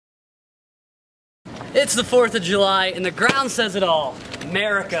It's the 4th of July and the ground says it all.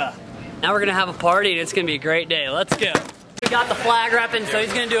 America. Now we're gonna have a party and it's gonna be a great day. Let's go. We got the flag wrapping, so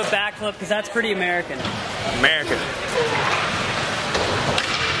he's gonna do a backflip because that's pretty American. American.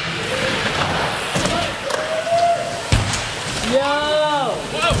 Yo!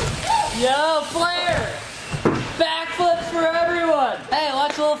 Whoa! Yo, Flair! Backflips for everyone! Hey,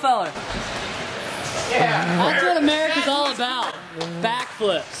 watch little fella. Yeah! That's what America's all about.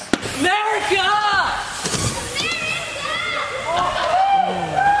 Backflips. America!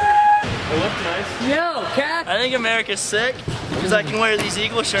 It looked nice. Yo, cat! I think America's sick because I can wear these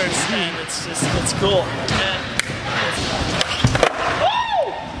Eagle shirts and it's cool.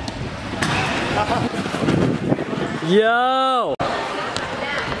 Yo!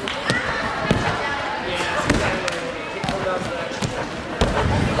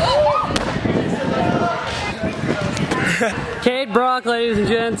 Cade Brock, ladies and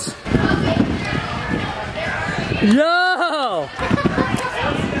gents. Yo!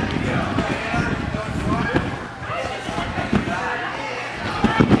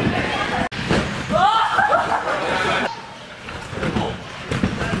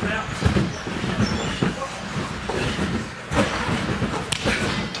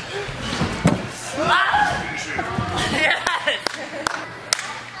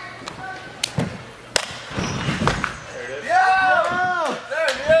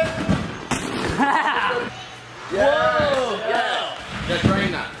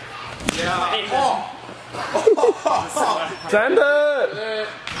 Send it!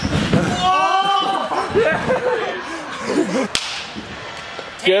 Oh! Yeah.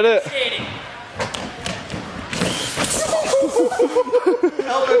 Get it!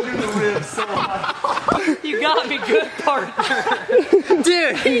 You got me good, partner.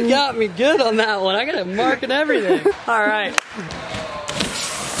 Dude, you got me good on that one. I got a mark and everything. All right.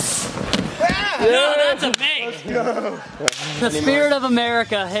 No, that's a make. The spirit of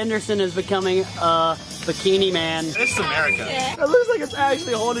America, Henderson is becoming a bikini man. This is America. It looks like it's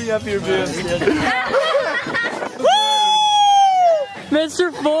actually holding up your boobs.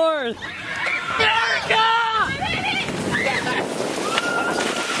 Mr. Fourth. America!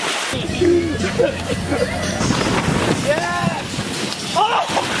 Yeah! Oh!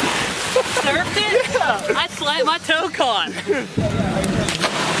 Surfed it? Yeah. I slapped my toe con.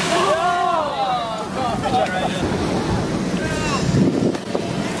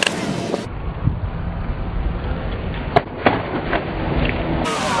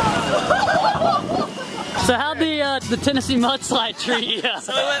 So how'd the Tennessee mudslide treat you?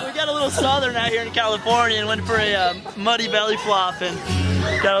 So we got a little southern out here in California and went for a muddy belly flop and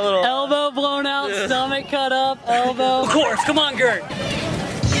got a little elbow blown out, stomach cut up, elbow. Of course, come on, Gert.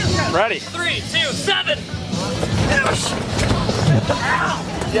 Ready? 3, 2, 7.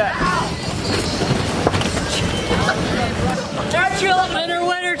 Yeah.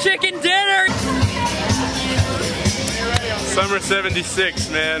 Winner, chicken dinner. Summer 76,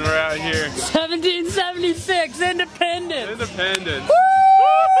 man, we're out here. 1776, Independence. Independence.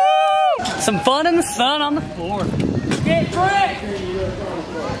 Woo! Some fun in the sun on the floor. Get free!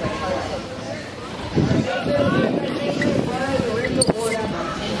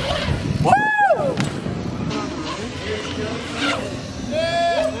 Woo!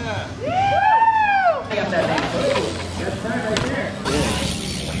 I got that thing. That's right there.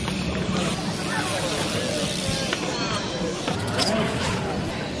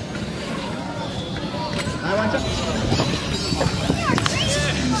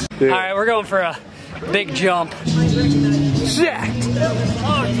 All right, we're going for a big jump. Jacked!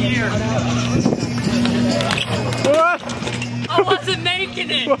 Oh dear. What? I wasn't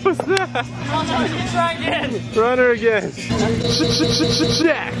making it. What was that? Oh no, you try again. Run her again.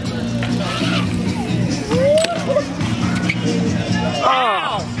 Jacked!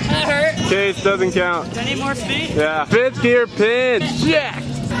 Ow, that hurt. Case doesn't count. Do I need more speed? Yeah. 5th gear pin. Jacked!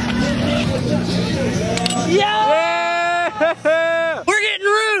 Yeah! We're getting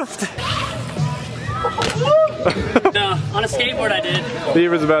roofed! No, on a skateboard I did.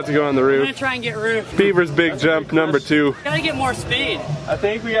 Beaver's about to go on the I'm roof. gonna try and get roofed. Beaver's big jump number 2. Gotta get more speed. I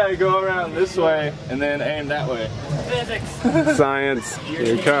think we gotta go around this way and then aim that way. Physics. Science. Here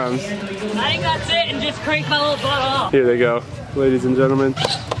it comes. I think that's it, and just crank my little butt off. Here they go, ladies and gentlemen.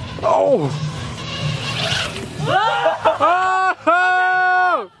 Oh!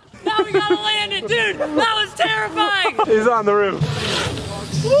 Oh! Now we gotta land it, dude! That was terrifying! He's on the roof.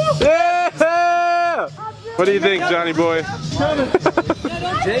 Yeah! What do you think, Johnny boy?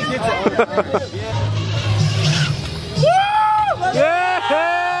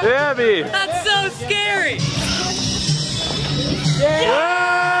 Yeah! Yeah, B! That's so scary!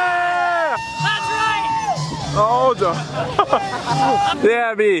 Yeah! That's right! told ya.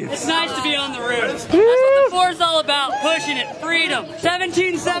 Yeah, Beef. It's nice to be on the roof. That's what the 4's all about, pushing it, freedom.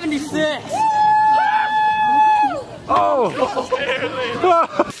 1776. Oh!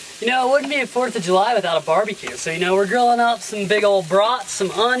 You know, it wouldn't be a 4th of July without a barbecue. So, you know, we're grilling up some big old brats, some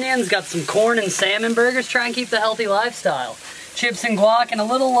onions, got some corn and salmon burgers, try and keep the healthy lifestyle. Chips and guac and a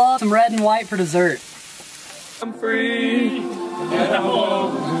little love, some red and white for dessert. I'm free, and I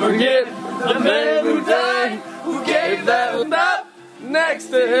won't forget the man who died, who gave that up next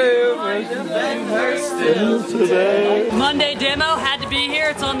to him, and her still today. Monday demo, had to be here,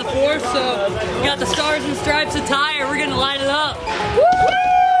 it's on the 4th, so we got the Stars and Stripes attire, we're gonna light it up. Woo!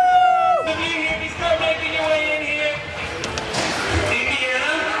 Start making your way in here.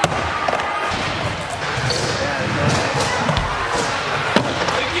 Indiana.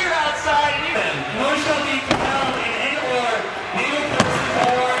 If you're outside and you're emotional deep down in Anywhere, New Person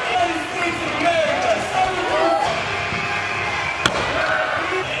or United States of America,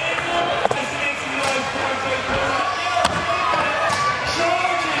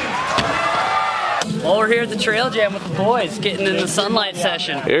 well, we're here at the Trail Jam with the boys, getting in the sunlight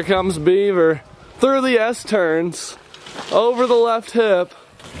session. Here comes Beaver. Through the S-turns, over the left hip.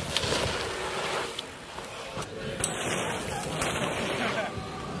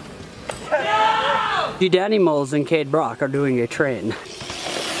 The Danny Moles and Cade Brock are doing a train.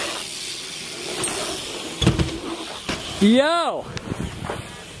 Yo!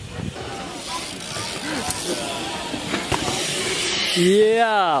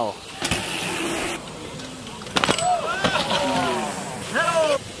 Yo!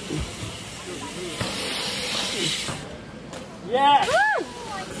 Yeah!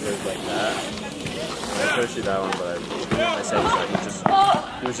 Like that. I pushed you that one, but I said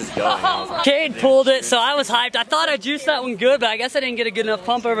he was just going. Cade pulled it, so I was hyped. I thought I juiced that one good, but I guess I didn't get a good enough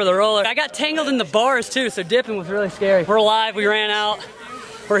pump over the roller. I got tangled in the bars too, so dipping was really scary. We're alive, we ran out.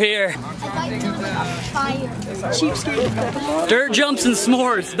 We're here. Cheapskate. Dirt jumps and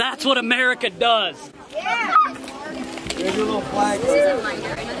s'mores. That's what America does. Yeah. There's your little flag.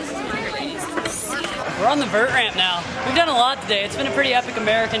 We're on the vert ramp now. We've done a lot today. It's been a pretty epic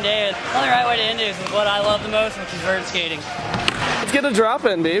American day. The only right way to end it is with what I love the most, which is vert skating. Let's get a drop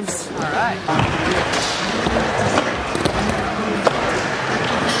in, Beeves. All right.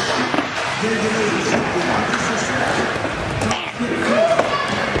 Yeah.